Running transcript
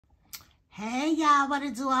Hey y'all, what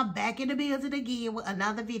it do? I'm back in the building again with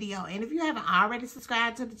another video. And if you haven't already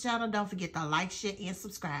subscribed to the channel, don't forget to like, share, and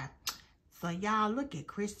subscribe. So y'all, look at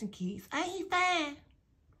Christian Keys. Ain't he fine?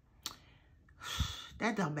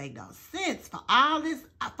 That don't make no sense for all this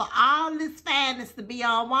fineness to be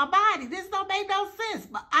on one body. This don't make no sense.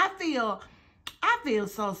 But I feel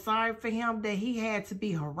so sorry for him that he had to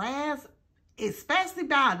be harassed, especially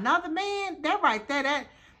by another man. That right there, that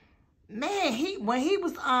man, when he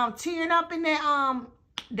was tearing up in that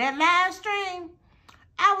live stream,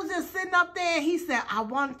 I was just sitting up there and he said, I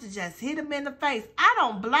wanted to just hit him in the face. I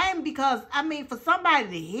don't blame him because, I mean, for somebody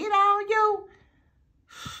to hit on you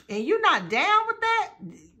and you're not down with that,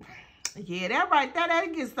 yeah, that right there,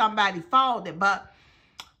 that'll get somebody folded. But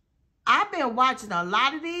I've been watching a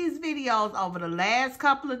lot of these videos over the last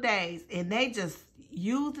couple of days, and they just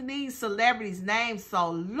using these celebrities' names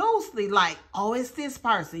so loosely, like, oh, it's this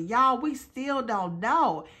person. Y'all, we still don't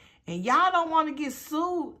know. And y'all don't want to get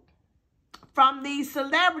sued from these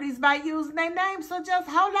celebrities by using their names, so just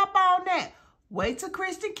hold up on that. Wait till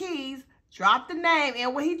Christian Keys drop the name,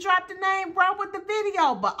 and when he dropped the name, run with the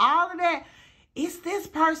video. But all of that, it's this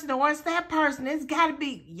person or it's that person. It's got to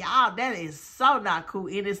be, y'all, that is so not cool,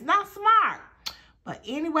 and it's not smart. But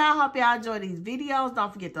anyway, I hope y'all enjoy these videos.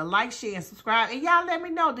 Don't forget to like, share, and subscribe. And y'all let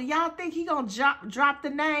me know, do y'all think he gonna drop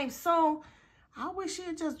the name soon? I wish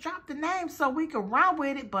he'd just drop the name so we could run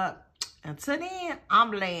with it. But until then,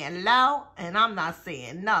 I'm laying low and I'm not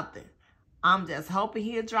saying nothing. I'm just hoping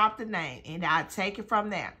he'll drop the name and I'll take it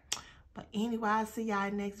from there. But anyway, I'll see y'all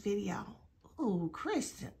in the next video. Ooh,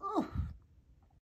 Christian. Ooh.